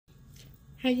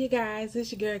Hey you guys,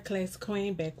 it's your girl Class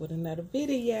Queen back with another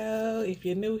video. If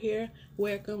you're new here,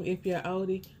 welcome. If you're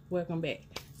oldie, welcome back.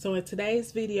 So in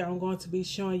today's video, I'm going to be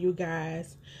showing you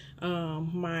guys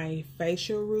my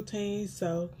facial routine.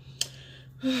 So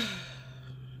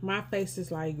my face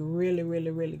is like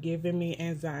really giving me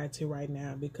anxiety right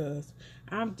now because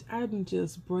I'm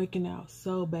just breaking out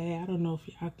so bad. I don't know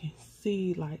if y'all can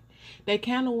see, like they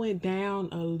kind of went down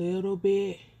a little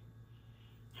bit.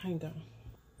 Hang on.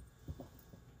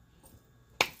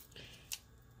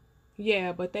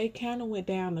 Yeah, but they kind of went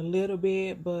down a little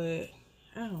bit, but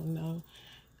I don't know.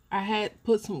 I had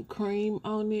put some cream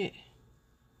on it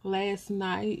last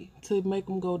night to make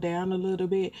them go down a little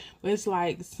bit, but it's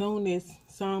like soon as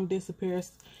some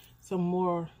disappears, some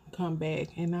more come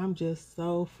back, and I'm just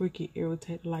so freaking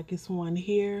irritated. Like it's one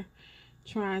here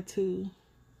trying to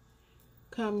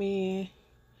come in.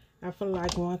 I feel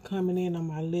like one coming in on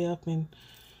my lip, and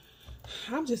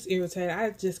I'm just irritated. I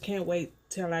just can't wait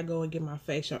till I go and get my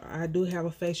facial. I do have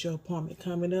a facial appointment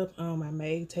coming up. I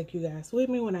may take you guys with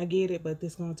me when I get it, but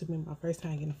this is going to be my first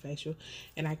time getting a facial,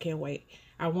 and I can't wait.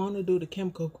 I want to do the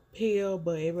chemical peel,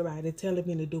 but everybody telling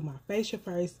me to do my facial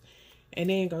first and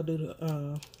then go do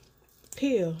the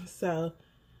peel. So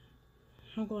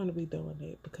I'm going to be doing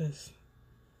that because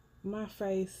my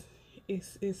face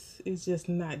is just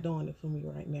not doing it for me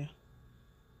right now.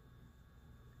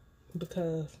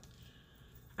 Because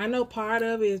I know part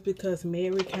of it is because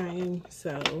Mary came,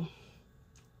 so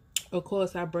of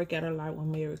course I break out a lot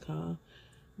when Mary comes.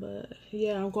 But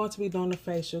yeah, I'm going to be doing the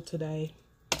facial today.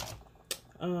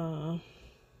 I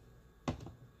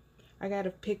got to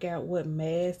pick out what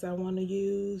mask I want to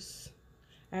use.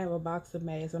 I have a box of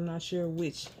masks. I'm not sure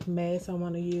which mask I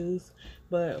want to use,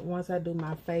 but once I do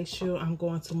my facial, I'm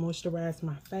going to moisturize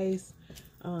my face.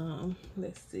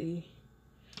 Let's see.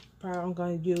 Probably I'm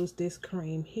going to use this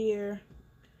cream here.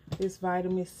 This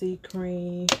vitamin C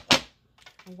cream.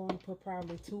 I'm going to put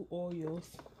probably 2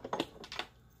 oils.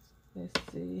 Let's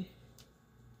see.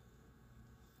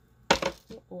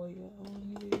 What oil I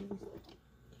want to use?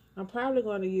 I'm probably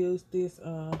going to use this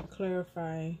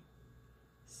clarifying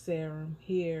serum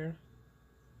here.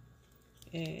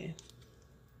 And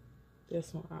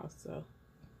this one also.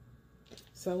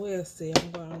 So we'll see.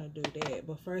 I'm going to do that.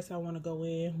 But first I want to go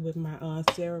in with my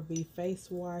CeraVe face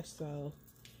wash. So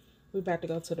we're about to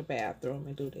go to the bathroom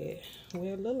and do that. Well,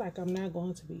 it look like I'm not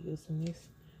going to be using this.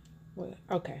 Well,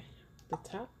 okay. The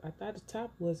top, I thought the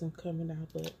top wasn't coming out,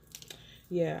 but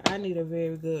yeah, I need a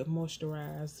very good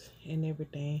moisturize and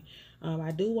everything.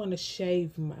 I do want to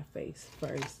shave my face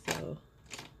first, so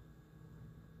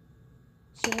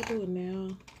should I do it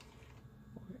now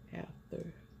or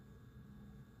after?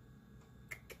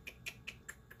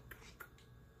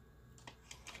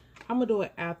 I'm gonna do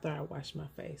it after I wash my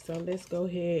face. So let's go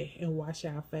ahead and wash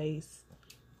our face.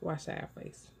 Let's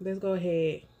go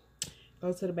ahead,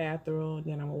 go to the bathroom,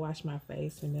 then I'm gonna wash my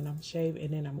face, and then I'm gonna shave,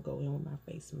 and then I'm gonna go in with my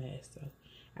face mask. So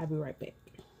I'll be right back.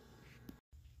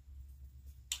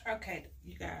 Okay,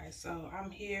 you guys, so I'm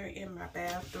here in my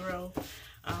bathroom.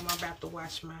 I'm about to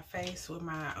wash my face with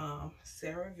my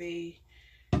CeraVe,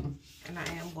 and I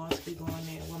am going to be going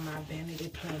in with my Vanity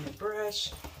Planet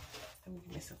brush. Let me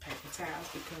get me some paper towels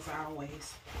because I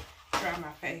always dry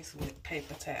my face with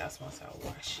paper towels once I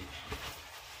wash it.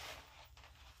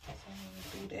 So I'm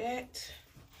going to do that.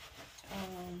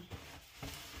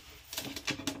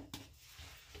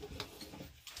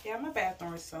 Yeah, my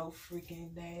bathroom is so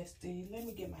freaking nasty. Let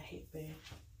me get my headband.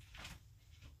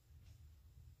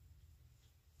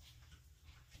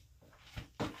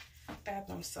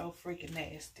 Bathroom's so freaking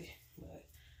nasty. But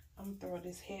I'm going to throw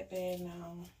this headband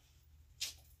on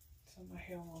so my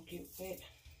hair won't get wet.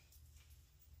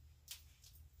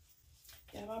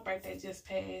 Yeah, my birthday just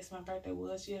passed. My birthday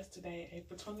was yesterday,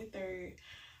 April 23rd.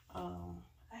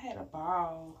 I had a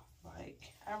ball.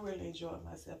 Like, I really enjoyed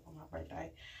myself on my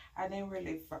birthday. I didn't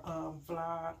really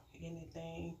vlog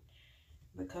anything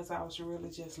because I was really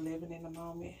just living in the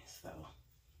moment. So,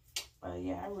 but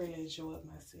yeah, I really enjoyed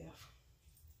myself.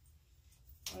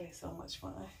 I had so much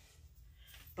fun.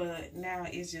 But now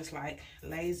it's just like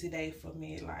lazy day for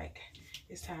me. Like,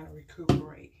 it's time to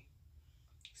recuperate.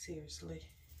 Seriously.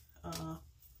 Let's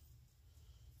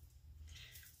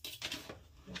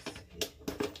see.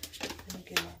 Let me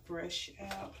get my brush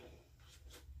out.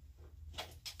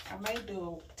 I may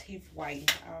do a teeth whitening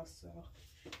also.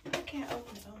 I can't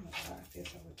open it. Oh my God, I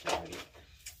guess I recorded it.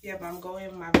 Yeah, but I'm going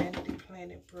with my Vanity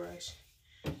Planet brush.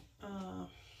 I'm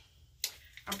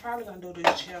probably gonna do the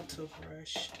gentle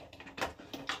brush.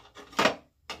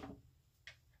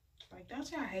 Like, don't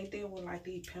y'all hate that when like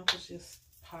these pimples just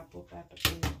pop up out the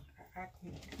blue? I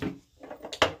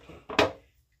can't.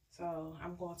 So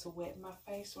I'm going to wet my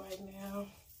face right now.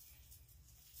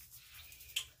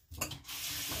 I'm going to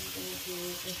go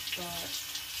ahead and start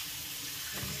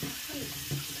cleaning my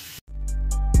face.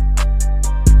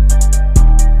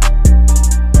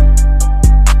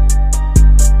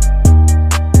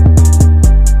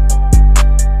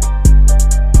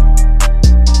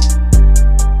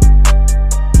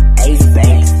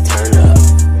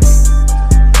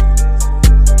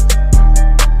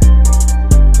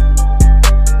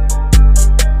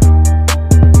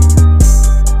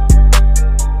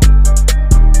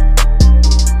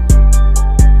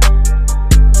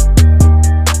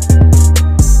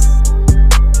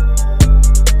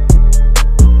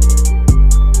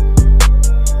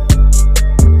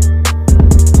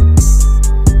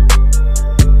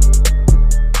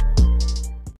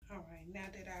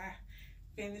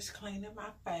 Finished cleaning my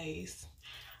face,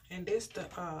 and this the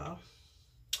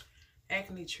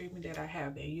acne treatment that I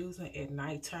have been using at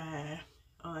nighttime.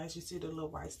 As you see the little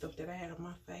white stuff that I had on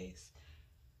my face,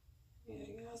 yeah,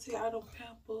 y'all see all them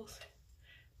pimples?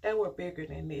 They were bigger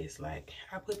than this. Like,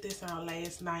 I put this on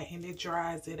last night and it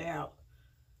dries it out.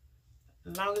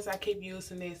 As long as I keep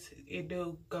using this, it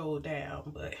do go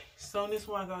down, but as soon as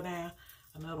one go down,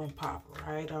 another one pop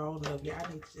right on up. Y'all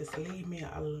need to just leave me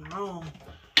alone.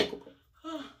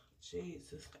 Oh,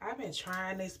 Jesus. I've been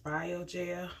trying this bio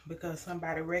gel because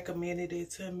somebody recommended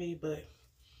it to me, but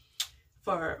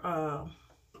for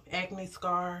acne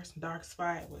scars, dark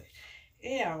spot, but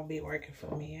it don't be working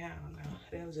for me. I don't know.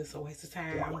 That was just a waste of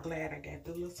time. I'm glad I got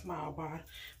the little small bottle.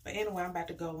 But anyway, I'm about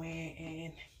to go in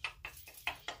and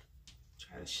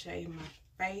try to shave my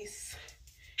face,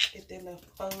 get that little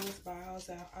fuzz balls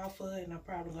off of it, and I'm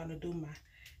probably gonna do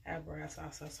my eyebrows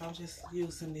also. So I'm just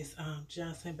using this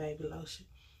Johnson baby lotion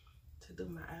to do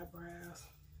my eyebrows.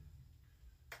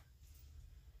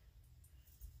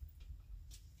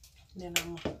 Then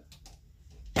I'm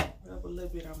gonna rub a little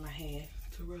bit on my hand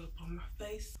to rub on my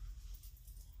face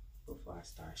before I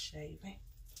start shaving.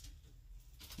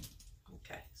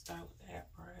 Okay, start with the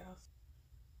eyebrows.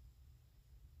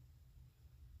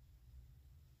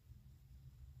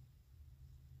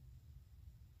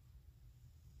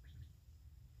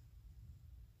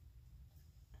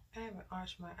 I haven't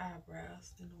arched my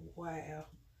eyebrows in a while.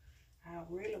 I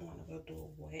really want to go do a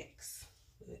wax,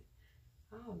 but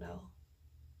I don't know.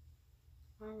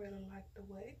 I don't really like the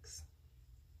wax.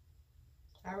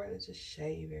 I rather just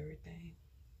shave everything,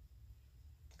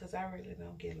 because I really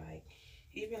don't get like,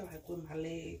 even like with my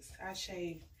legs, I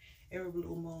shave every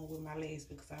blue moon with my legs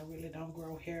because I really don't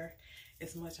grow hair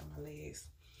as much on my legs.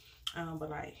 But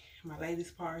like my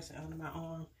ladies parts and under my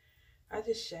arm, I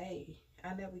just shave.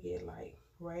 I never get like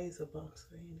razor bumps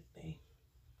or anything.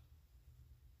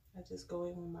 I just go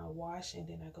in with my wash, and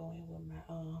then I go in with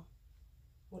my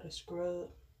with a scrub,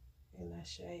 and I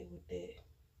shave with that.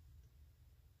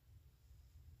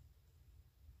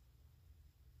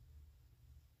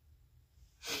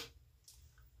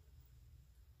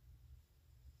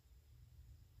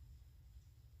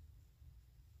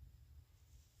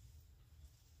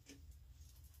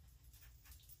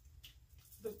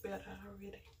 Look better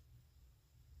already.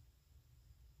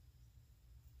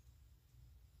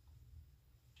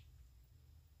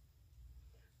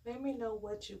 Let me know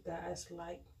what you guys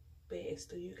like best.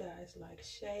 Do you guys like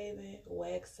shaving,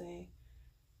 waxing,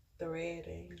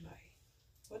 threading? Like,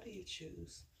 what do you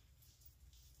choose?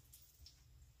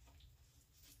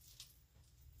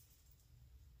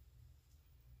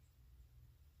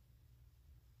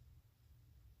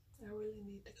 I really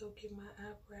need to go get my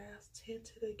eyebrows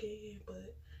tinted again,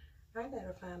 but I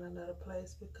gotta find another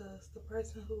place because the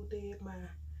person who did my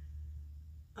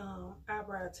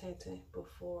eyebrow tinting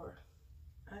before,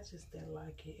 I just didn't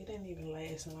like it. It didn't even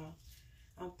last long.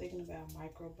 I'm thinking about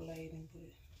microblading,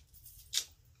 but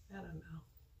I don't know.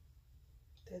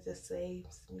 That just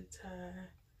saves me time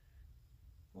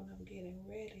when I'm getting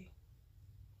ready,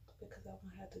 because I'm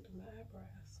gonna have to do my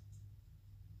eyebrows.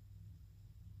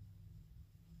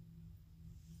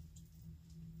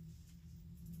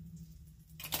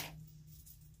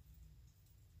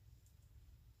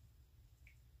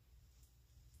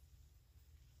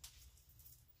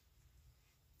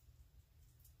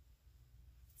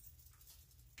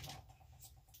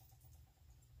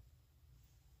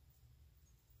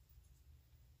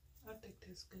 I think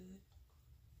that's good.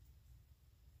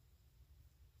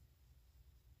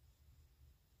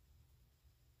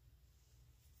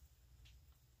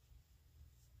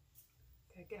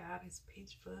 I got all this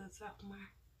peach fuzz off my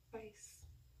face.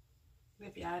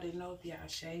 If y'all didn't know, if y'all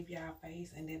shave y'all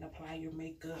face and then apply your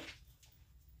makeup,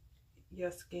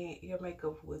 your skin, your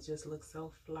makeup would just look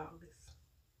so flawless.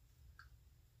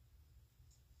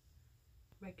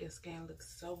 Make your skin look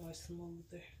so much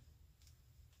smoother.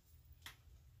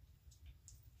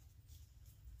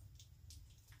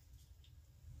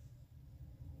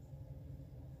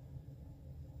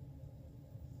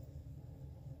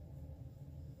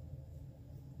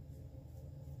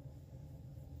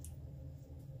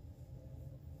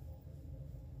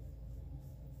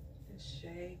 Just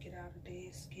shake it out of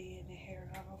dead skin and hair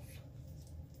off.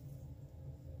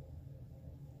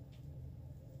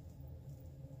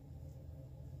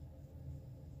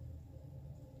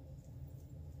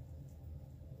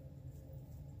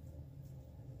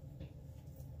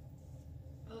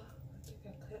 I think I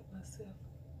cut myself.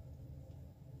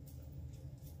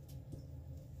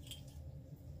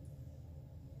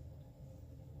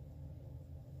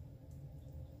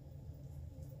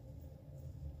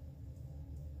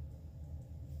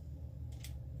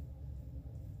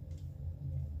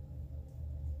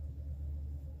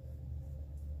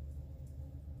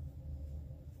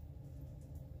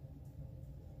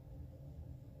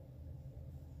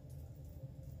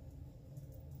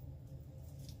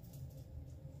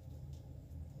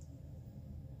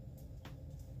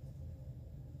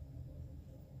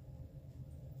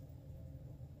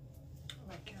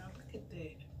 Oh my God, look at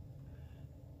that.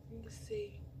 You can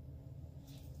see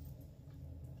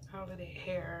all of that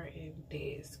hair and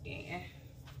dead skin.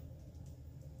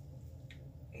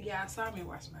 Yeah, I saw me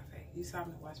wash my face. You saw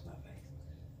me wash my face.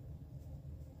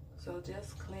 So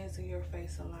just cleansing your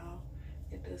face alone,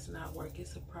 it does not work.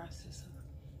 It's a process.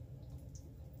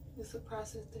 It's a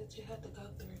process that you have to go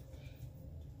through.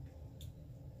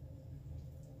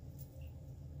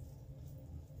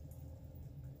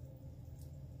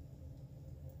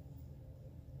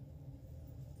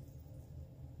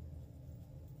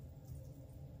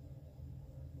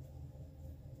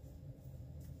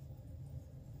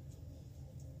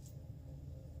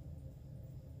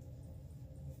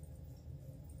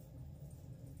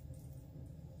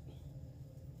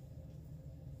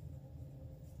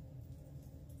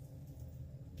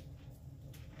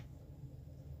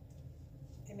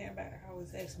 And everybody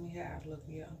always asks me how I look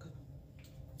younger.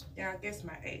 Y'all guess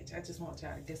my age. I just want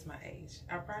y'all to guess my age.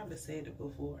 I probably said it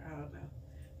before, I don't know.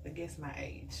 But guess my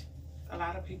age. A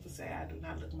lot of people say I do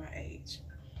not look my age.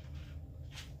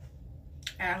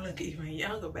 I look even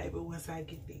younger, baby, once I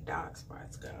get the dark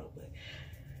spots gone.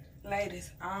 But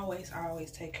ladies, always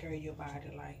take care of your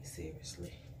body. Like,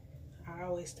 seriously. I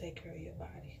always take care of your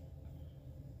body.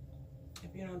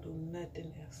 If you don't do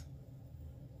nothing else.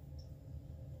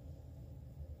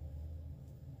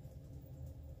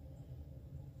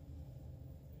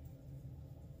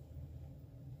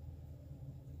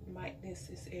 Lightness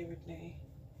is everything.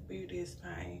 Beauty is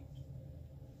pain.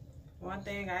 One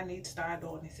thing I need to start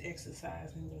doing is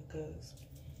exercising because,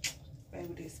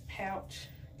 baby, this pouch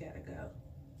gotta go.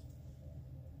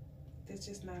 It's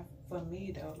just not for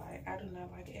me though. Like, I do not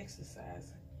like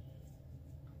exercising.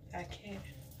 I can't.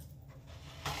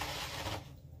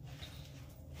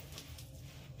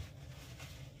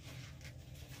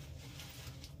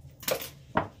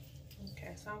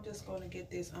 Okay, so I'm just gonna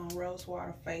get this Rose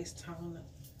Water face toner.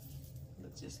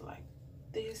 Look just like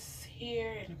this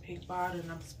here in a pink bottle,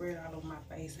 and I'm spread all over my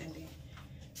face and then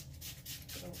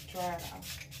dry it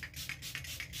off.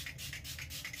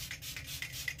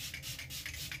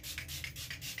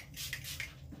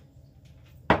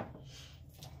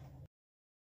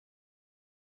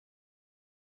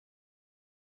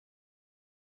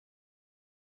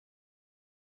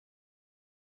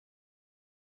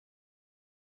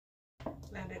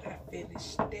 Now that I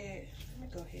finished that, let me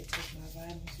go ahead and take my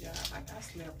vitamins, y'all. Like, I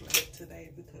slept late today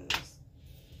because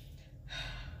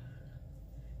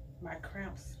my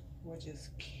cramps were just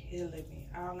killing me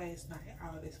all last night,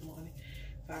 all this morning.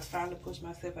 So I finally pushed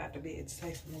myself out of bed to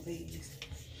take some of these.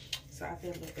 So I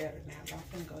feel a little better now. But I'm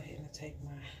gonna go ahead and take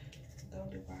my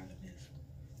Dolly vitamins.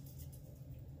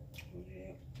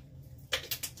 Yeah.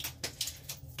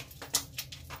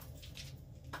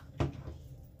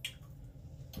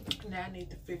 Now I need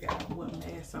to figure out what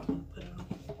mask I'm gonna put on.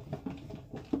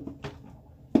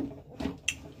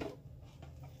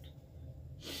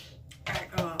 I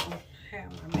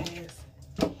have my mask,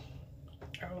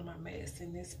 all of my masks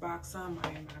in this box. Some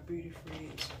are in my beauty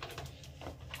fridge,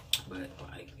 but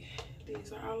like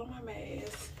these are all of my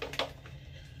masks.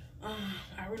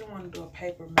 I really want to do a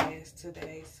paper mask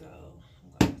today, so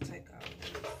I'm gonna take all of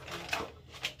these out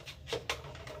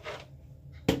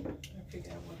and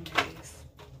figure out what mask.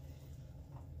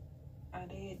 I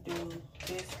did do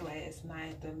this last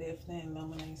night, the Lifting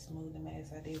Lemonade Smoothing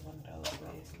Mask. I did one of those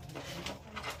last night.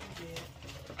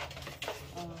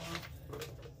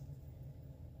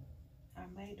 I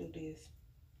may do this.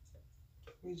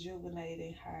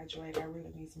 rejuvenating, hydrate. I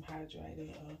really need some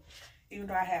hydrating. Even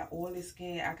though I have oily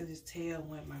skin, I could just tell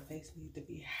when my face needs to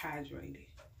be hydrated.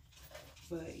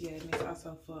 But yeah, and it's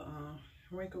also for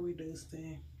wrinkle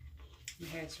reducing. It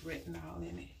has retinol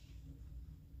in it.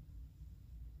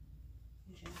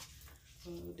 Yeah.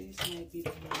 So these may be the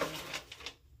ones.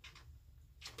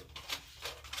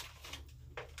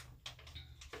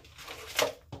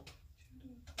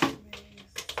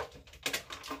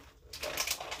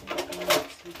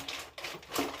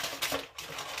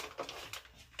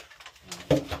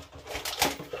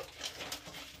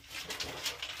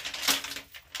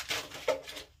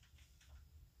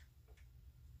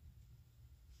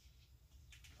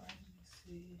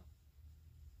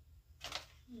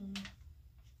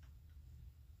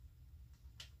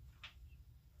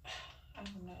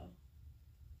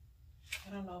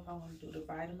 I don't know if I want to do the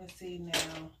vitamin C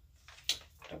now,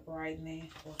 the brightening,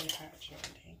 or the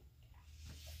hydrating.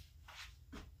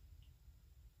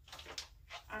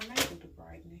 I may do the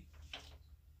brightening.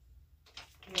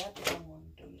 Yeah, I think I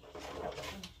want to do it.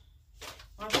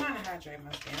 I'm trying to hydrate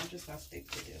my skin. I'm just going to stick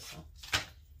to this one.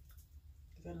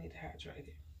 Because I need to hydrate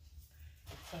it.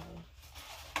 So,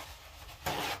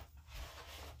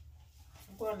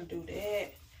 I'm going to do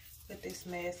that. Put this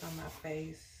mask on my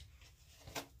face.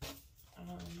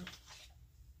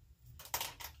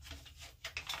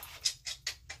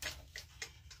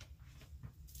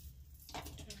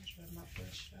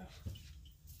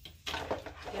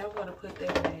 Yeah, I'm gonna put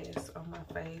that mask on my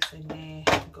face and then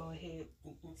go ahead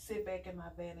and sit back in my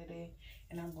vanity,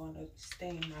 and I'm going to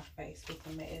steam my face with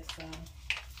the mask on.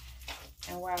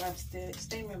 And while I'm still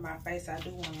steaming my face, I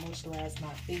do want to moisturize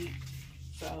my feet.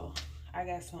 So I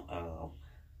got some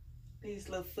these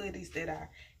little footies that I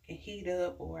can heat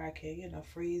up, or I can, you know,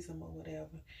 freeze them or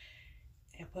whatever,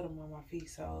 and put them on my feet.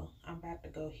 So I'm about to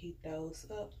go heat those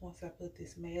up once I put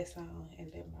this mask on,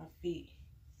 and let my feet,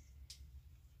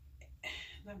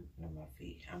 not my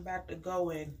feet, I'm about to go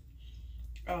and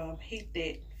heat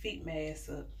that feet mask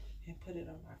up and put it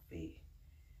on my feet,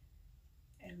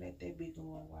 and let that be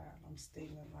going while I'm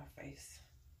steaming my face.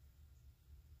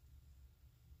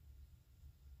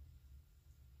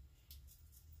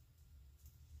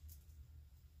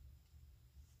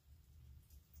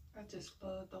 I just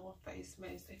love throwing face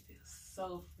masks. They feel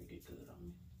so freaking good on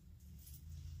me.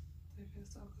 They feel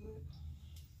so good.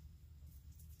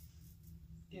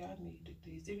 Yeah, I needed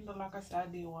these. Even though, like I said,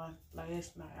 I did one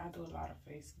last night. I do a lot of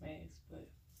face masks, but,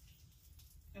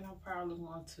 and I probably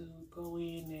want to go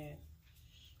in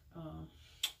and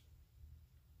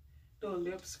do a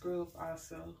lip scrub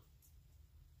also.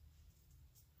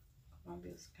 My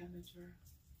lips kind of dry.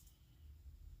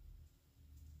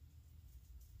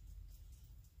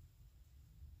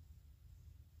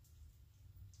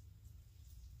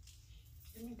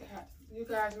 You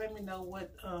guys let me know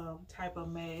what type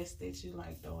of mask that you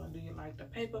like doing. Do you like the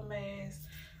paper mask,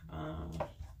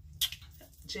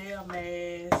 gel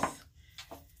mask?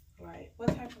 Like,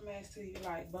 what type of mask do you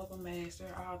like? Bubble mask?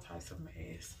 There are all types of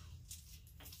masks.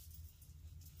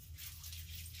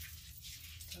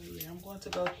 So yeah, I'm going to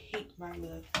go heat my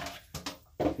little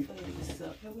footies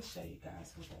up. Let me show you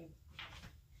guys what they.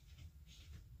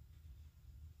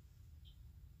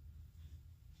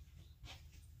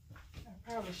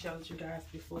 I probably showed you guys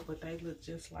before, but they look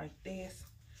just like this.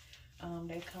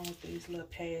 They come with these little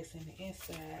pads in the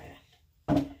inside.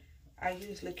 I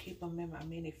usually keep them in my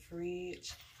mini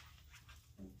fridge.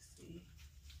 Let me see.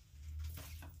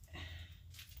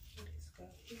 Let's go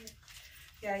here.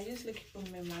 Yeah, I usually keep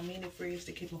them in my mini fridge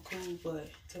to keep them cool, but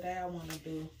today I want to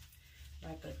do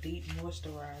like a deep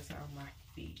moisturizer on my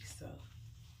feet, so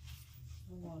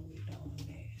I'm going to be doing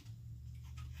that.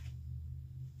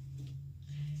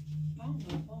 I don't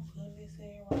know if I'm putting this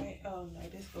in right. Oh no,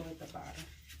 this go at the bottom.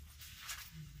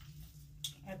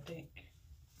 I think.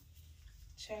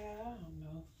 Child, I don't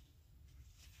know.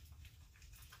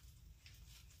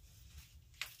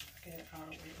 I got it all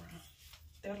the way around.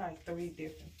 There are like 3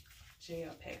 different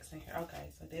gel packs in here. Okay,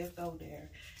 so let's go there.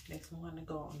 Next one to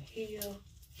go on the heel.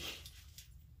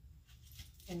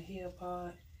 In the heel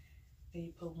part. Then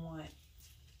you put one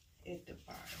at the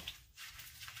bottom.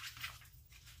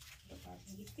 The bottom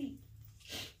of your feet.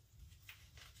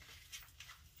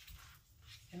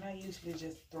 And I usually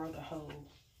just throw the whole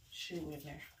shoe in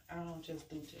there. I don't just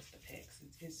do just the packs.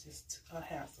 It's just a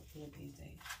hassle to put these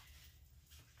in.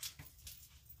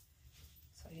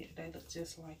 So yeah, they look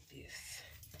just like this.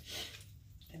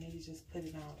 And then you just put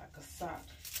it on like a sock.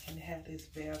 And it has this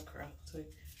Velcro to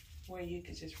where you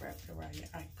can just wrap it around your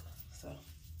ankle. So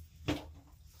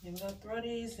I'm gonna throw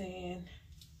these in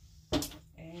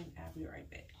and I'll be right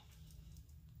back.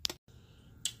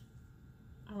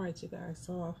 All right, you guys,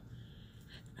 so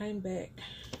I'm back.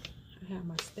 I have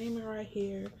my steamer right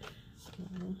here.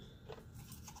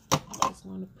 I just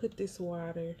want to put this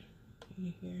water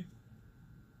in here.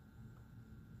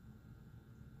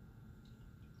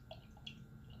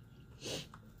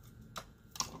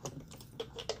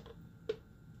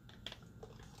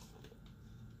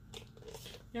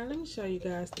 Now let me show you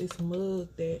guys this mug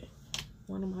that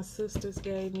one of my sisters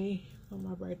gave me for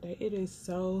my birthday. It is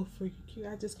so freaking cute.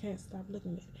 I just can't stop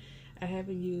looking at it. I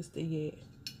haven't used it yet,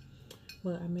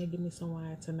 but I may give me some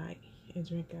wine tonight and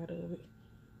drink out of it,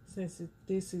 since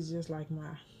this is just like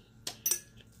my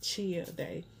chill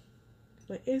day.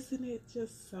 But isn't it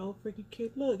just so freaking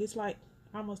cute? Look, it's like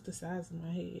almost the size of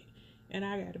my head, and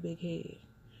I got a big head.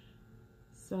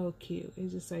 So cute.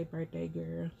 It just say birthday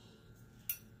girl.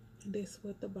 This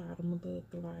what the bottom look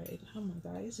like. Oh my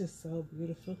god, it's just so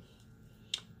beautiful.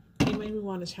 It made me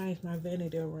want to change my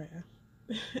vanity around.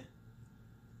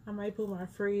 I might put my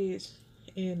fridge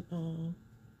in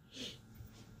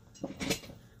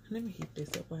let me heat this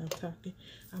up while I'm talking.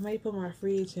 I may put my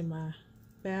fridge in my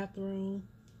bathroom.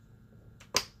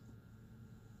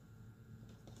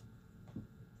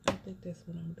 I think that's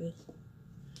what I'm doing.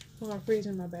 Put my fridge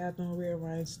in my bathroom,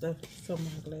 rearrange stuff so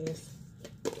my glass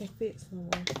can fit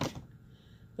somewhere.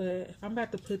 But I'm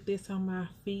about to put this on my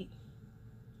feet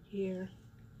here.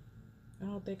 I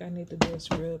don't think I need to do a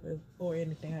scrub or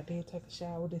anything. I did take a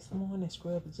shower this morning,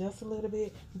 scrub it just a little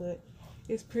bit, but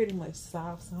it's pretty much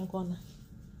soft, so I'm gonna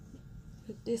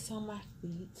put this on my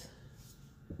feet.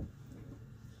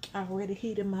 I already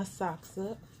heated my socks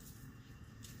up.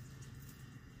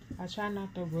 I try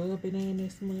not to rub it in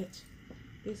as much.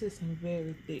 This is some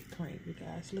very thick cream, you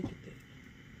guys. Look at this.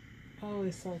 Oh,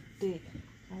 it's so thick.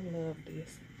 I love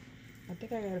this. I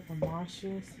think I got it from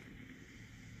Marshall's.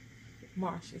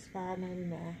 Marshall's,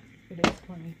 $5.99 for this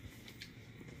cream.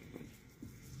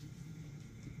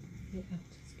 Yeah,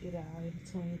 just get out in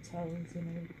between your toes and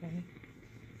everything.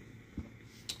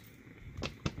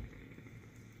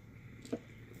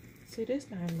 See, this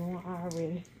thing going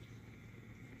already.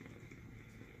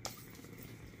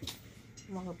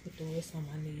 I'm gonna put the rest on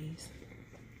my knees.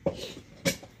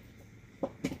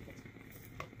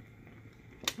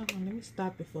 Hold on, let me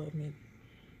stop it for a minute,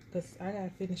 because I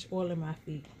gotta finish oiling my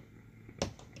feet.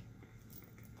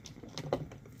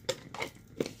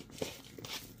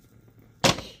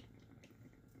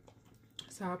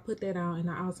 So I put that on, and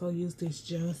I also use this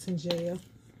Johnson gel.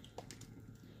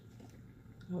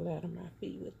 I'll lather my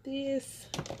feet with this.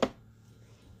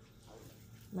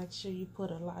 Make sure you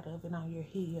put a lot of it on your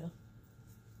heel.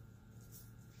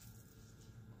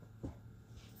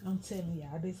 I'm telling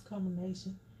y'all, this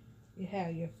combination, it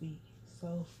have your feet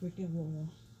so freaking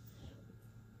warm.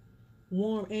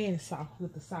 Warm and soft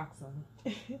with the socks on.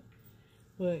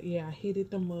 But yeah, I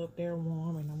heated them up. They're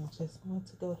warm, and I'm just going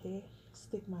to go ahead,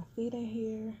 stick my feet in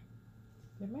here.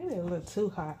 It made it a little too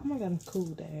hot. I'm gonna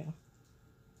cool down.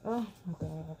 Oh my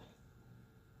god.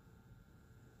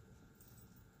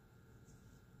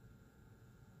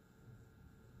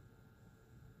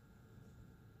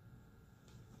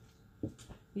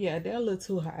 Yeah, they're a little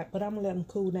too hot, but I'm gonna let them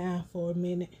cool down for a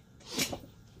minute.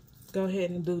 Go ahead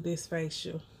and do this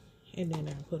facial, and then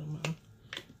I'll put them on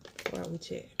while we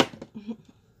chat.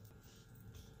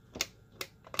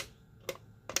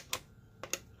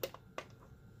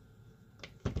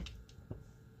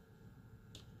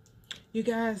 You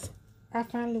guys, I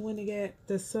finally went and got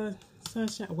the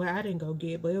sunshine. Well, I didn't go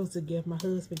get, but it was a gift. My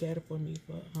husband got it for me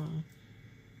for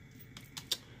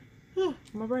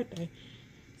my birthday.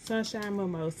 Sunshine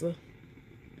Mimosa.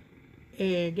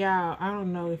 And y'all, I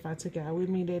don't know if I took it out with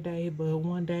me that day, but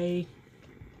one day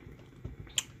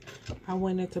I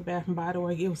went into Bath and Body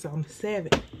Works. It was on the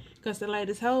 7th, because the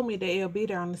lady told me that it'll be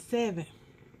there on the 7th.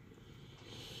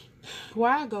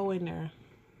 Well, I go in there,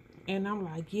 and I'm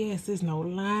like, yes, there's no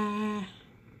line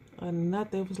or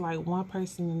nothing. It was like one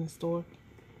person in the store.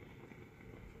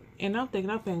 And I'm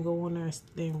thinking I'm finna go in there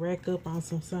and rack up on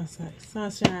some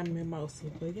sunshine mimosa.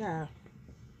 But yeah,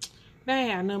 they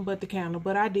ain't had nothing but the candle.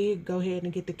 But I did go ahead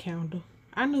and get the candle.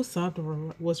 I knew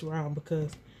something was wrong,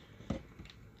 because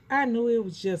I knew it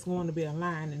was just going to be a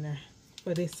line in there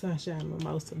for this sunshine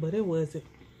mimosa, but it wasn't.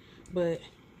 But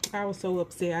I was so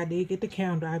upset. I did get the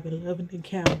candle. I've been loving the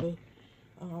candle.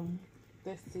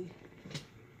 Let's see.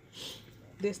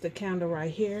 This the candle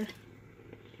right here.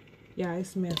 Yeah, it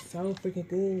smells so freaking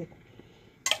good.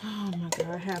 Oh my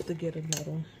god, I have to get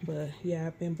another one. But yeah,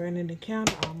 I've been burning the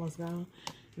candle, almost gone.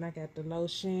 And I got the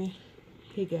lotion.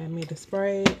 He got me the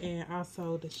spray and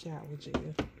also the shower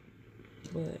gel.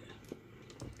 But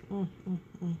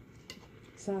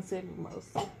sunset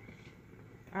mimosa.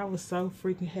 I was so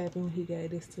freaking happy when he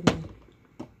gave this to me.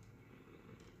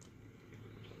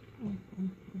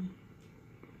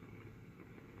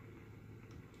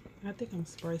 I think I'm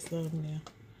spray some now.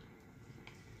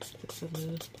 Just a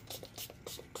little.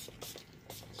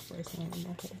 Spray some in my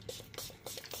hair.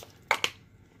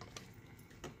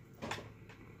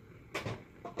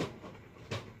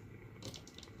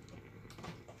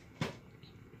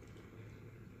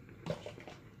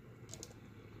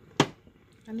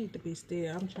 I need to be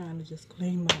still. I'm trying to just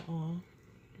clean my arm.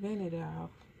 Vent it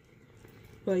off.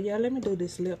 But yeah, let me do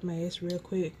this lip mask real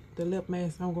quick. The lip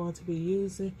mask I'm going to be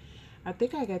using. I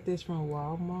think I got this from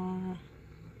Walmart.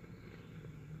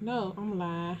 No, I'm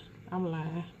lying. I'm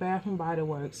lying. Bath and Body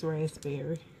Works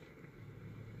Raspberry.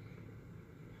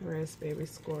 Raspberry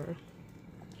Squirrel.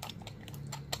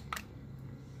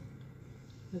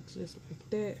 Looks just like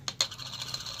that.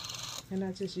 And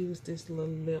I just used this little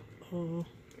lip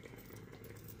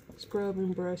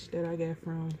scrubbing brush that I got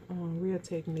from Real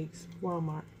Techniques,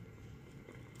 Walmart.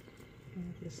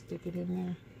 And just stick it in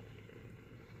there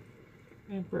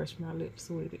and brush my lips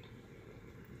with it.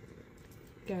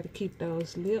 Gotta keep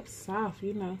those lips soft,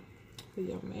 you know, for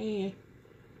your man.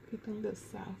 Keep them lips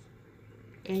soft.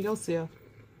 And yourself.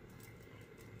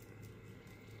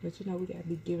 But you know, we gotta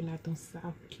be giving out them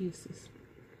soft kisses.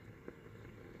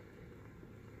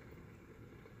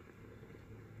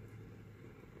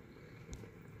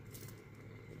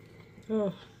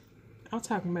 Oh, I'm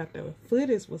talking about the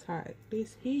footage was hot.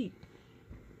 This heat.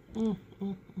 All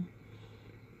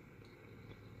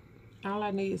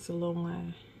I need is a little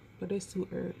wine. But it's too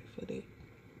early for that.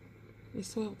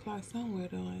 It's 12 o'clock somewhere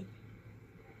though. Like,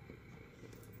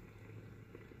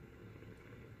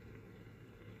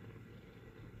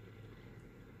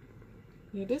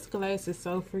 yeah, this glass is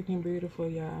so freaking beautiful,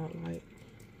 y'all. Like,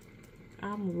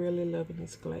 I'm really loving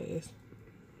this glass.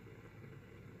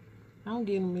 I'm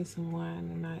getting me some wine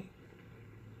tonight.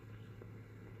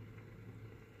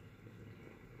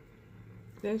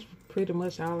 That's pretty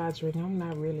much all I drink. I'm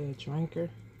not really a drinker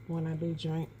when I do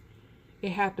drink.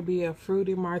 It have to be a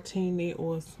fruity martini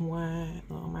or some wine.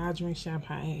 I drink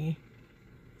champagne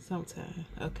sometimes,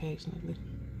 occasionally.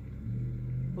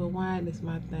 But wine is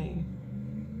my thing.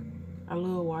 I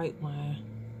love white wine.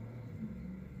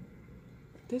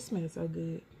 This smells so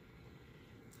good.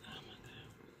 Oh my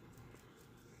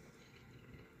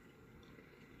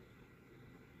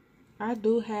God. I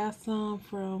do have some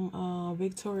from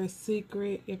Victoria's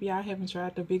Secret. If y'all haven't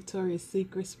tried the Victoria's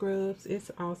Secret scrubs, it's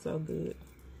also good.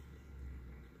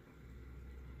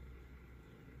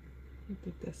 I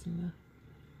think that's enough.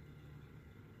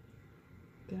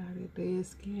 Got it, dead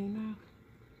skin off.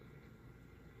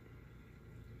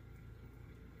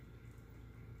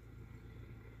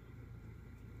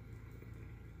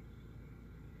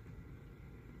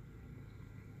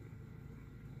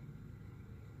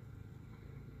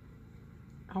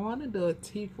 I want to do a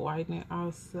teeth whitening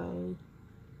also.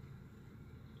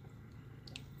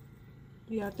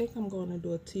 Yeah, I think I'm going to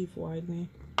do a teeth whitening.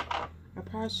 I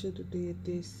probably should have did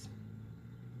this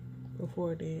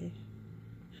before then.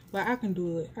 But I can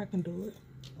do it. I can do it.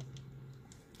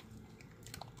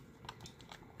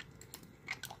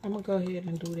 I'm going to go ahead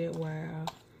and do that while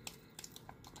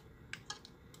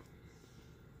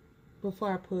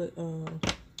before I put what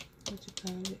you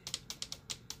call it.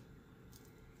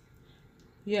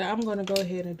 Yeah, I'm going to go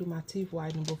ahead and do my teeth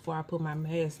whitening before I put my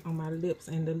mask on my lips.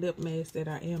 And the lip mask that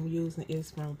I am using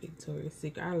is from Victoria's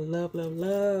Secret. I love, love,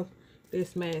 love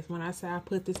this mask. When I say I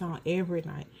put this on every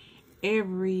night.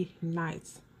 Every night.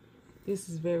 This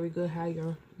is very good. How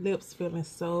your lips feeling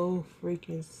so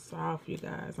freaking soft, you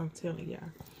guys. I'm telling y'all.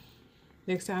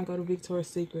 Next time I go to Victoria's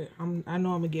Secret, I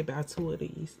know I'm going to get about 2 of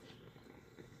these.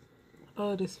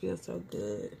 Oh, this feels so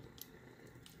good.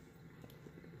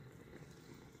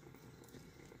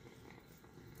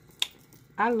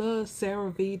 I love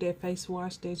CeraVe, that face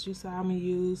wash that you saw me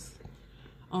use.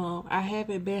 I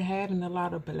haven't been having a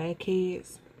lot of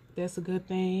blackheads. That's a good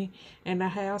thing. And I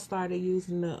have started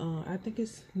using the, I think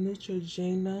it's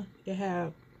Neutrogena. It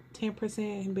have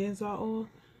 10% benzol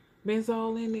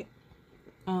in it.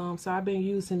 So I've been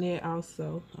using that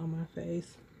also on my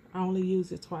face. I only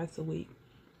use it twice a week.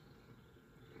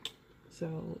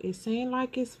 So it seems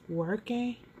like it's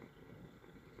working.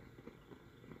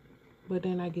 But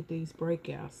then I get these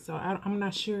breakouts. So I'm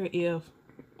not sure if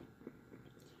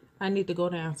I need to go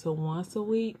down to once a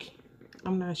week.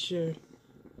 I'm not sure.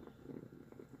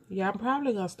 Yeah, I'm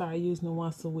probably going to start using it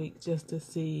once a week just to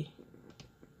see,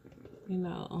 you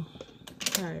know,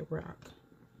 how it rock.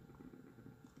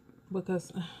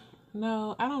 Because,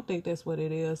 no, I don't think that's what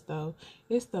it is, though.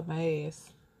 It's the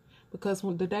mask. Because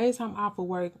when the days I'm off of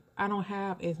work, I don't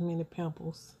have as many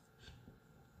pimples.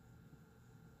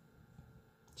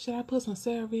 Should I put some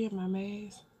CeraVe in my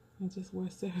mask and just wear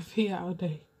CeraVe all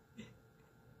day?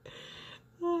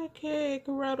 I can't.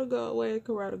 Corona go away.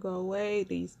 Corona go away.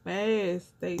 These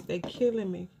masks, they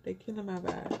killing me. They killing my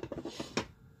vibe.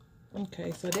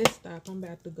 Okay, so that stop. I'm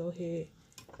about to go ahead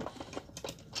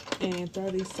and throw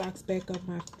these socks back on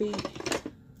my feet.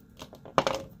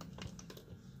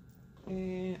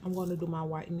 And I'm going to do my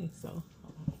whitening. So,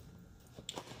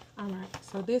 alright.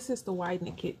 So this is the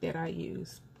whitening kit that I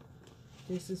use.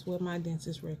 This is what my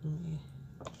dentist recommend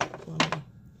for me.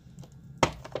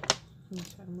 Let me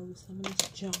try to move some of this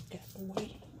junk out the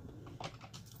way.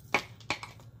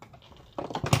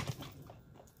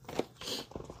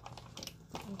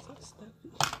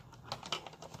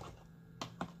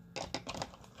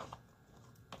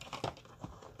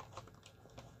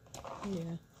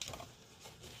 Yeah.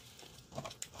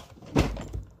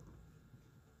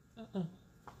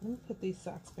 Let me put these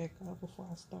socks back on before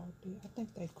I start this. I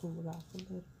think they cool off a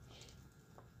little.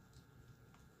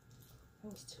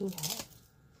 That was too hot.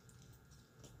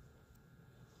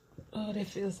 Oh, that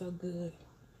feels so good.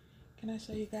 Can I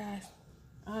show you guys?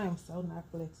 I am so not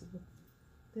flexible.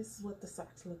 This is what the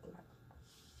socks look like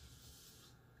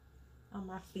on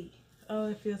my feet. Oh,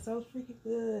 it feels so freaking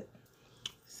good.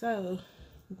 So,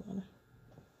 I'm gonna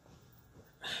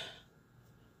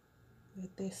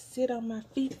let this sit on my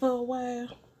feet for a while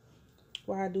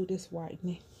I do this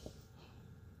whitening.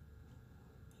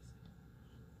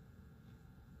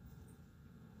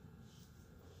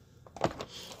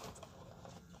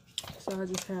 So I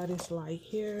just have this light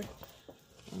here.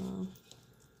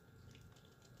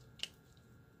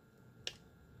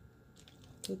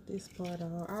 Put this part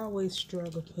on. I always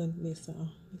struggle putting this on.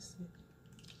 Let's see.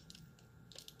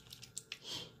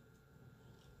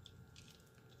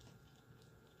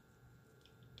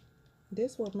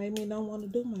 This what made me not want to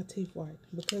do my teeth white,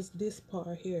 because this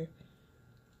part here.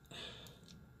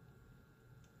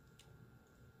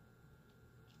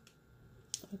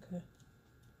 Okay,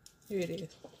 here it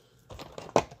is.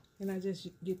 And I just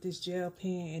get this gel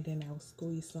pen and then I will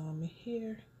squeeze some in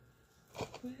here.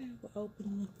 Well, we'll open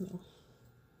one. No.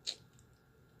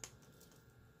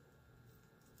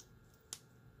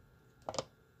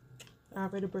 I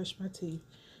already brushed my teeth,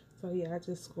 so yeah, I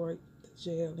just squirt the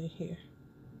gel in here.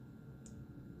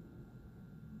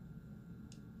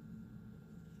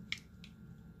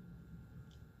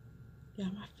 Yeah,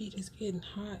 my feet is getting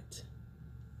hot.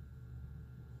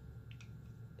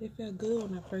 It felt good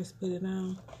when I first put it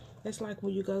on. It's like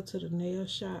when you go to the nail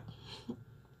shop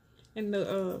and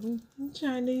the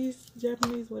Chinese,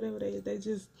 Japanese, whatever they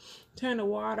just turn the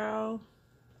water on.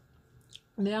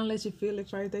 They don't let you feel it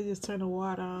first. They just turn the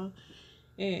water on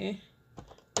and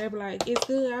they be like, it's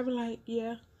good. I be like,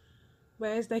 yeah.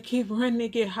 But as they keep running, it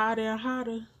get hotter and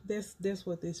hotter. That's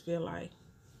what this feel like.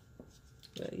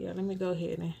 But yeah, let me go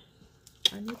ahead and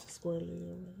I need to swirl it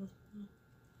around.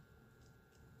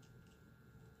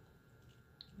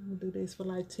 I'm gonna do this for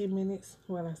like 10 minutes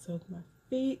while I soak my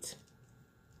feet.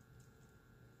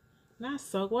 Not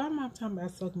soak. Why am I talking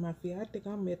about soaking my feet? I think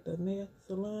I'm at the nail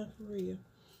salon for real.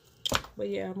 But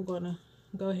yeah, I'm gonna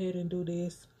go ahead and do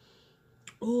this.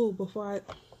 Ooh, before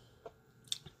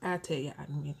I'll tell you in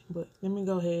a minute. But let me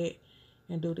go ahead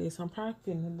and do this. I'm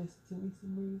probably finna listen to me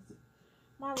some music.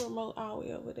 My remote all the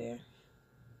way over there.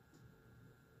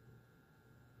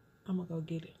 I'm gonna go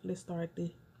get it. Let's start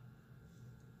this.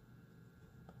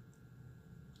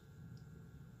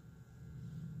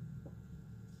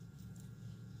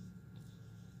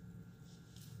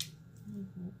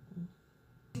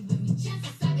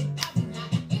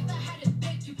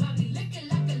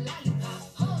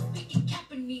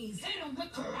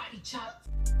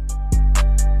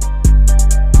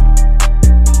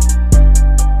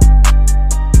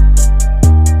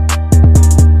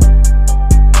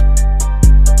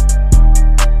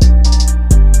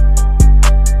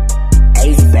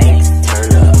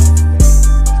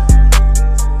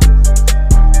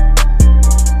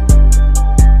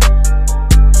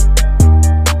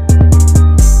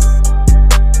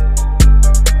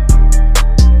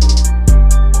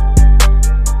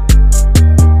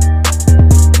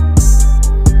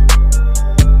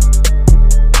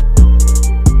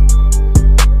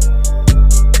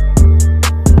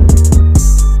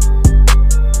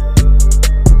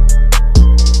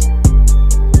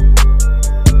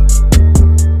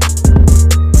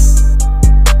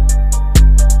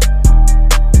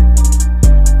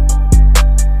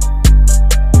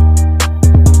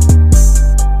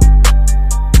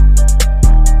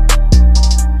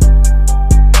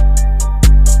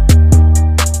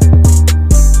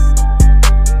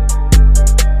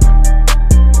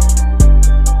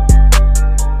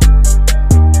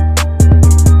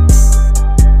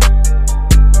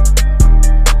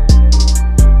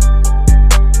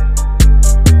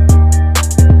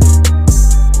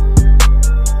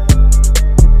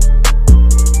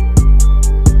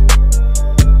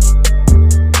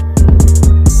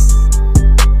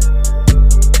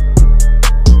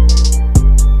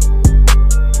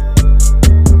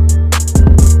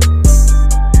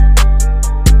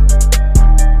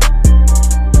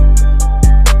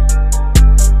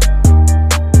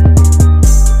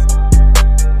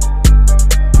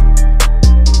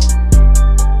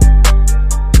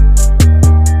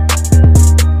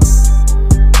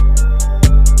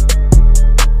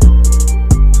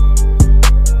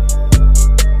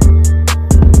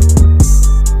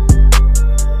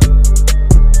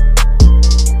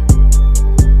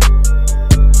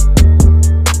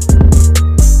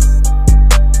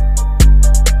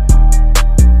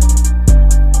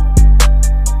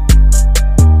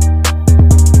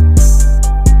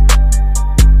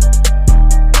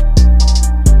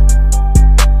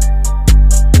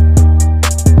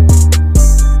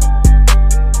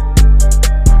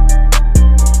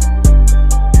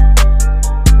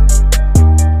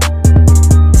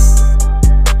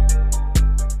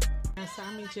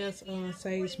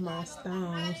 sage my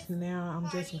stones. Now I'm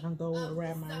just gonna go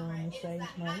around my room and sage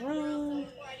my room.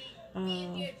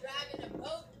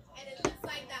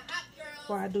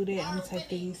 Before I do that, I'm gonna take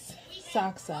these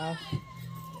socks off.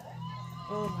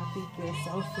 Oh, my feet feel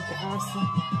so freaking awesome.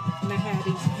 And I have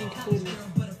these pink hoodies.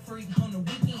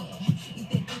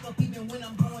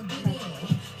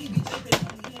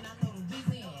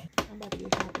 I'm about to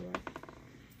get copyright.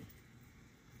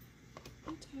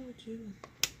 Who told you?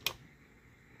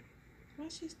 Why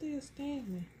she still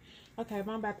standing? Okay, I'm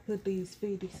about to put these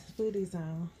footies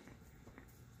on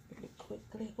really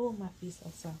quickly. Oh, my feet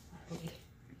so soft already.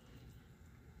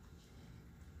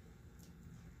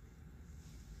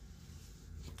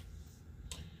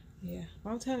 Yeah,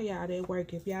 I'm telling y'all that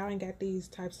work. If y'all ain't got these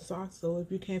types of socks, or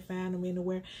if you can't find them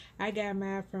anywhere, I got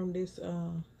mine from this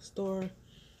store.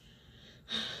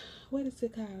 What is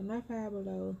it called? Not Five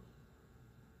Below.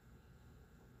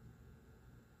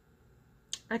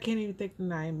 I can't even think the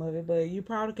name of it, but you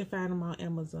probably can find them on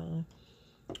Amazon.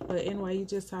 But anyway, you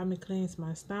just saw me cleanse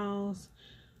my stones.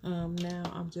 Now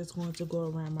I'm just going to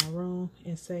go around my room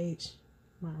and sage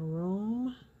my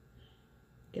room.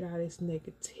 Get all this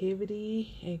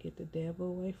negativity and get the devil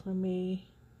away from me.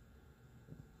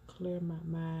 Clear my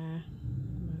mind,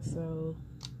 my soul.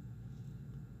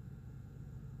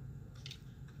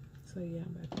 So yeah,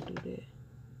 I'm about to do that.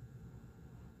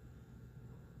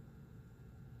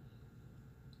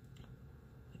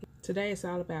 Today it's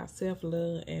all about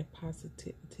self-love and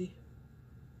positivity.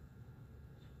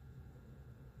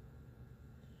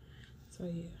 So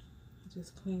yeah, I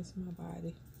just cleanse my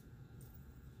body.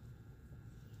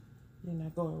 Then I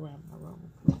go around my room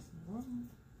and cleanse my room.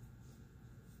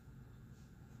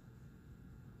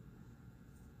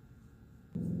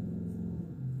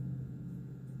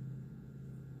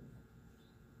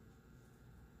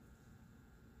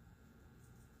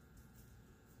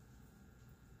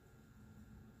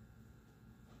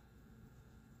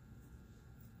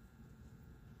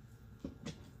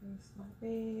 Cleanse my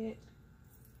bed.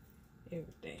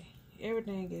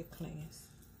 Everything get cleansed.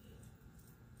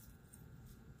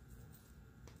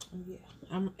 Yeah,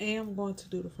 I am going to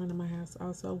do the front of my house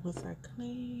also once I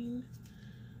clean.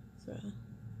 So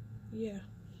yeah,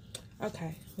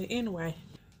 okay. But anyway,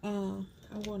 I'm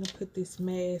going to put this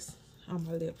mask on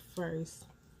my lip first.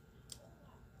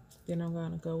 Then I'm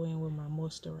gonna go in with my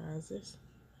moisturizers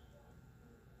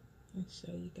and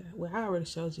show you guys. Well, I already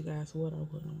showed you guys what I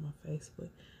put on my face, but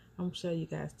I'm gonna show you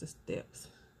guys the steps.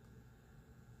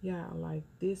 Y'all, like,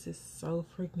 this is so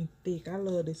freaking thick. I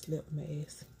love this lip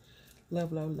mask.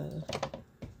 Love, love, love.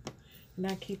 And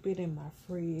I keep it in my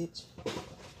fridge.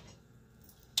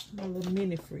 My little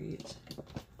mini fridge.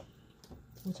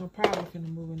 Which I'm probably gonna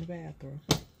move in the bathroom.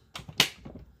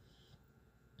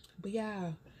 But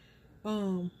y'all,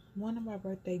 one of my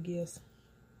birthday gifts,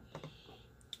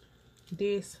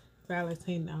 this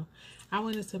Valentino. I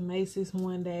went into Macy's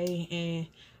one day and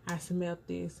I smelled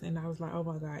this and I was like, oh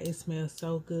my God, it smells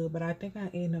so good. But I think I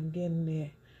ended up getting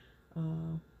that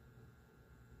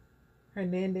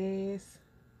Hernandez.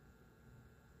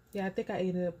 Yeah, I think I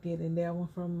ended up getting that one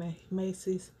from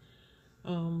Macy's.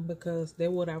 Because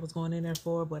that's what I was going in there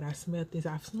for. But I smelled this.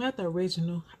 I smelled the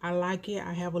original. I like it.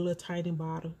 I have a little tiny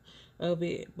bottle of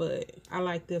it, but I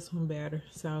like this one better.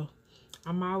 So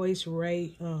I'm always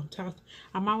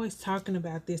I'm always talking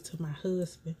about this to my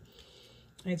husband.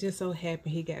 And just so happy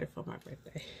he got it for my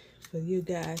birthday. But you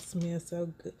guys smell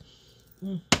so good.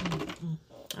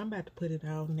 I'm about to put it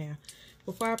on now.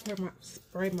 Before I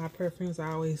spray my perfumes,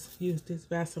 I always use this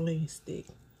Vaseline stick.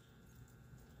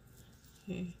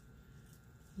 Okay.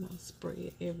 No, spray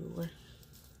it everywhere.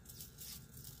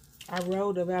 I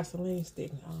roll the Vaseline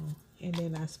stick on and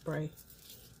then I spray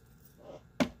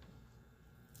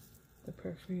the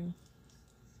perfume.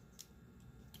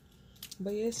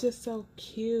 But yeah, it's just so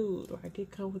cute. Like, it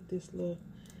comes with this little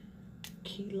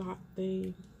key lock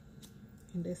thing.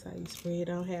 And that's how you spray it.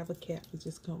 I don't have a cap. It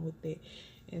just comes with that.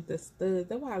 And the stud.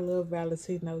 That's why I love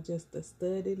Valentino. Just the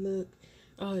studded look.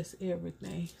 Oh, it's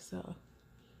everything. So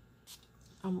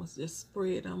I'm going to just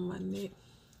spray it on my neck.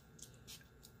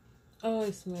 Oh,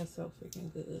 it smells so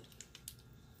freaking good.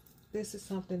 This is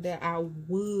something that I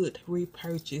would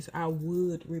repurchase. I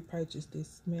would repurchase.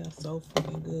 This smells so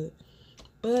freaking good.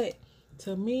 But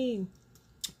to me,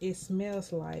 it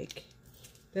smells like,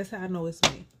 that's how I know it's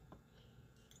me.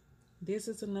 This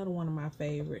is another one of my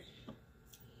favorite.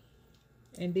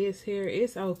 And this here,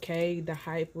 it's okay. The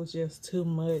hype was just too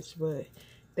much, but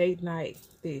they like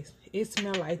this. It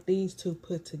smells like these two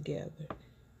put together.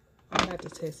 I'm about to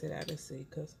test it out and see,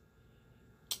 because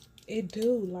it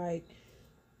do, like,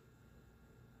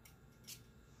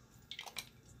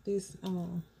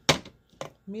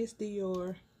 Miss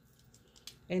Dior,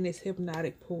 and it's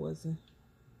Hypnotic Poison.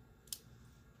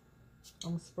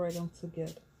 I'm gonna spray them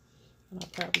together. And I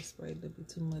probably sprayed a little bit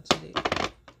too much of it.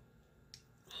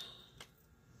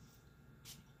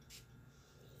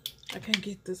 I can't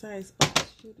get this ice spot.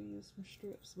 Should have used some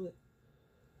strips, but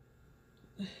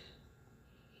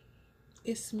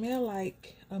it smells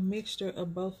like a mixture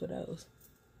of both of those.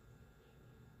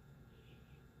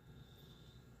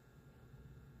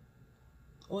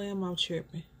 Or am I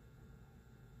tripping?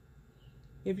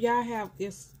 If y'all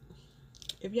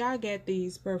got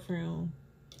these perfume,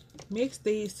 mix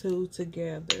these two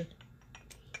together.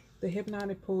 The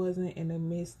Hypnotic Poison and the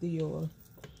Miss Dior.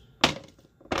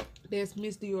 There's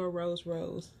Miss Dior Rose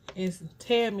Rose. And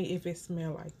tell me if it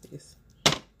smells like this.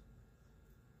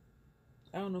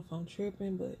 I don't know if I'm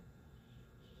tripping, but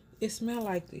it smells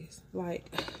like this.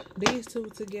 Like, these two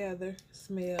together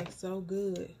smell so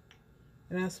good.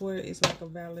 And I swear it's like a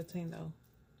Valentino.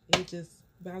 It just,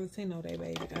 Valentino day,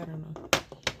 baby. I don't know.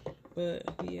 But,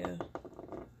 yeah.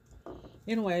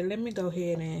 Anyway, let me go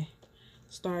ahead and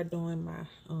start doing my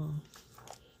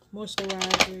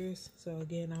moisturizers. So,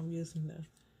 again, I'm using the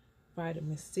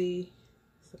vitamin C.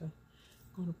 So,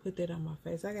 I'm going to put that on my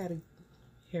face. I got to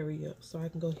hurry up so I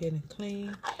can go ahead and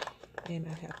clean. And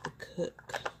I have to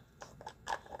cook.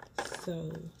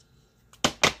 So,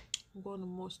 I'm going to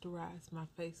moisturize my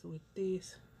face with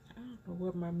this. I don't know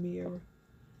where my mirror.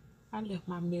 I left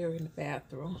my mirror in the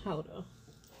bathroom. Hold on.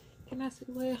 Can I see?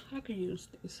 Well, I can use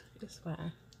this. It's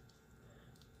fine.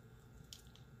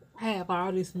 I have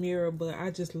all this mirror, but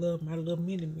I just love my little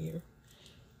mini mirror.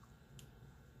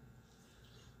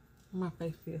 My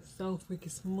face feels so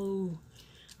freaking smooth.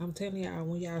 I'm telling y'all,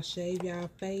 when y'all shave y'all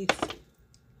face,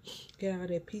 get all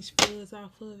that peach fuzz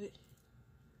off of it,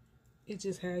 it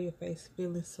just have your face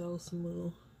feeling so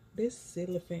smooth. This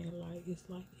ceiling fan light is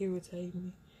like irritating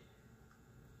me.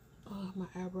 Oh, my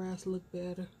eyebrows look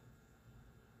better.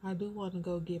 I do want to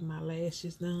go get my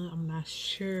lashes done. I'm not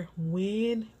sure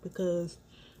when, because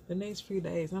the next few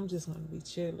days I'm just going to be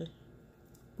chilling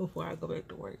before I go back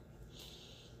to work.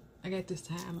 I got this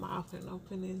time off and I'm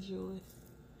finna enjoy it.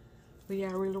 But yeah,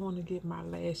 I really want to get my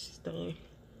lashes done.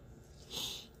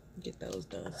 Get those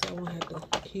done so I won't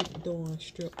have to keep doing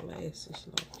strip lashes.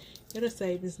 Like, it'll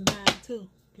save me some time too.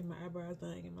 Get my eyebrows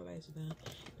done, get my lashes done.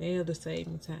 Then it'll save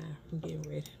me time from getting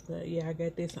ready. But yeah, I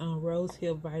got this Rose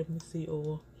Hill Vitamin C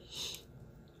oil.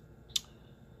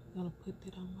 I'm gonna put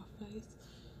that on my face.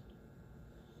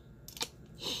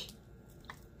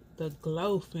 The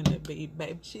glow finna be,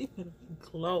 baby. She finna be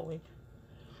glowing.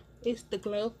 It's the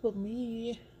glow for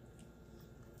me.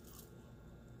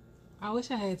 I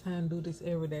wish I had time to do this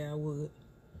every day. I would.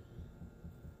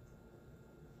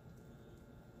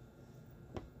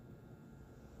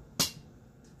 I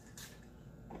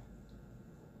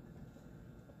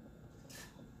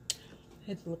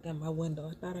had to look at my window.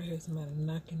 I thought I heard somebody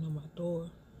knocking on my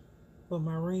door, but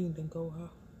my ring didn't go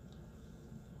off.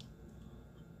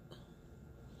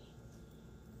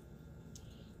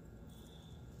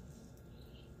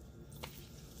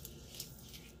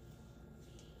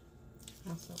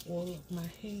 Also oil up my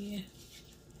hand.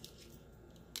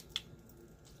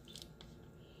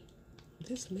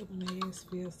 This lemonade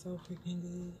feels so freaking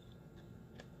good.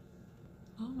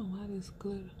 I don't know why this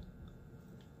glitter.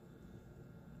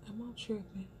 Am I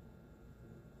tripping?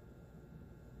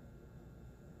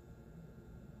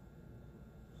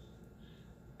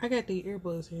 I got the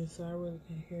earbuds in, so I really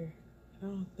can't hear. I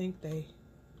don't think they.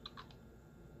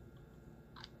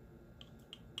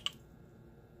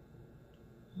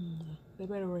 They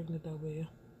better ring the doorbell.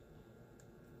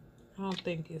 I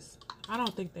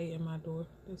don't think they in my door.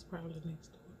 That's probably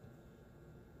next door.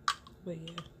 But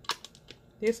yeah.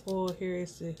 This oil here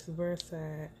is this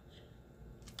Versailles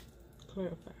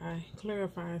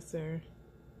Clarifying Serum.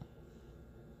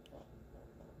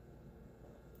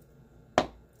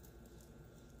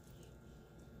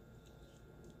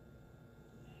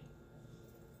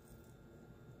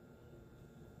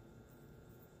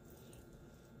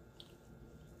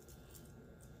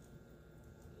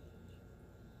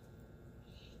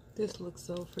 This looks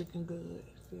so freaking good.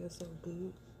 It feels so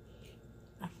good.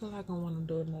 I feel like I want to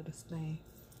do another stain.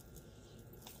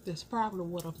 That's probably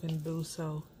what I'm gonna do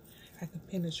so I can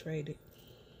penetrate it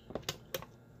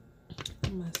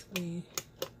in my skin.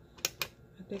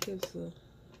 I think it's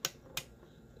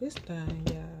this thing,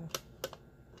 y'all.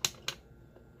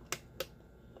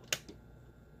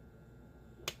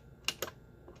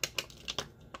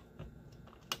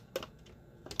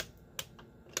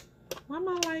 Why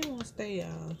my light won't stay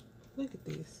on? Look at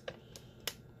this.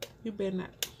 You better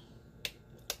not.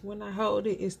 When I hold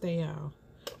it, it stay on.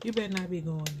 You better not be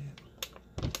going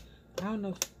out. I don't know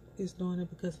if it's doing it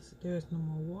because there's no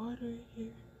more water in here.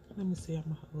 Let me see. I'm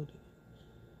gonna hold it.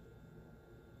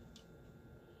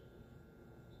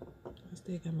 I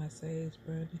still got my sage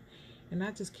burning, and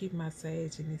I just keep my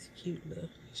sage in this cute little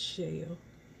shell.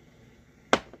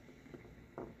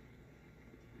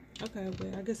 Okay,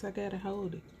 well, I guess I gotta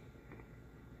hold it.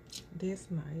 That's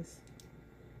nice.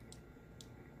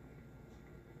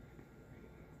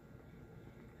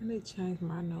 I need to change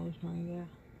my nose ring, yeah.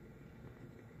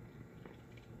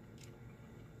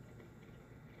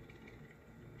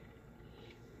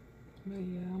 But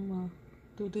yeah, I'm gonna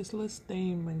do this little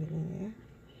steam again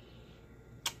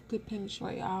to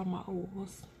penetrate all my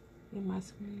oils in my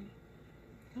skin.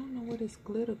 I don't know where this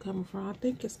glitter coming from. I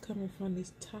think it's coming from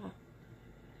this top.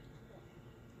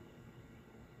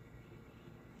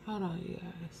 Hold on, you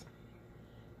guys.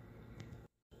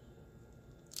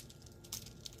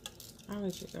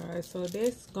 Alright, you guys. So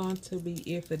that's going to be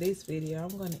it for this video.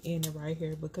 I'm going to end it right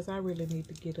here because I really need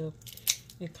to get up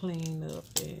and clean up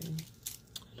and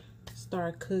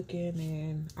start cooking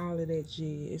and all of that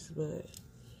jizz. But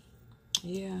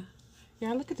yeah.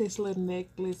 Yeah, look at this little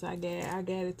necklace I got. I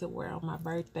got it to wear on my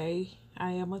birthday.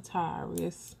 I am a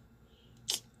Taurus.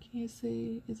 Can you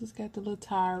see? It just got the little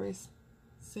Taurus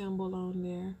symbol on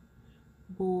there.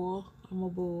 Bull. I'm a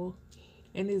bull.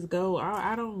 And it's gold.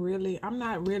 I'm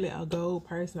not really a gold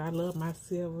person. I love my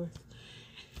silver.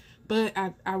 But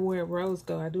I wear rose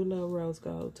gold. I do love rose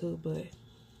gold too. But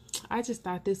I just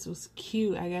thought this was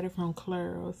cute. I got it from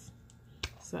Claire's.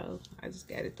 So I just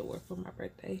got it to wear for my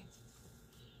birthday.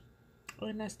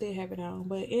 And I still have it on.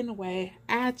 But anyway,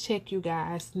 I'll check you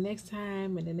guys next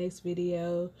time in the next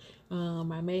video.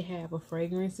 I may have a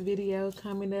fragrance video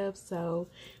coming up, so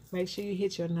make sure you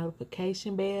hit your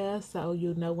notification bell so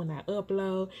you know when I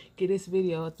upload. Give this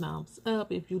video a thumbs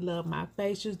up. If you love my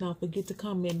facials, don't forget to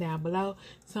comment down below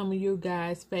some of you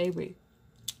guys' favorite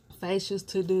facials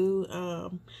to do.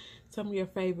 Some of your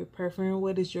favorite perfume.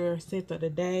 What is your scent of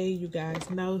the day? You guys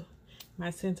know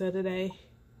my scent of the day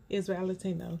is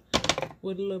Valentino,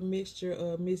 with a little mixture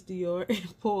of Miss Dior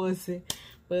and Poison.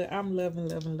 But I'm loving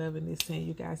this scent,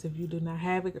 you guys. If you do not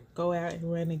have it, go out and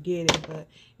run and get it. But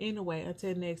anyway,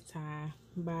 until next time,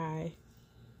 bye.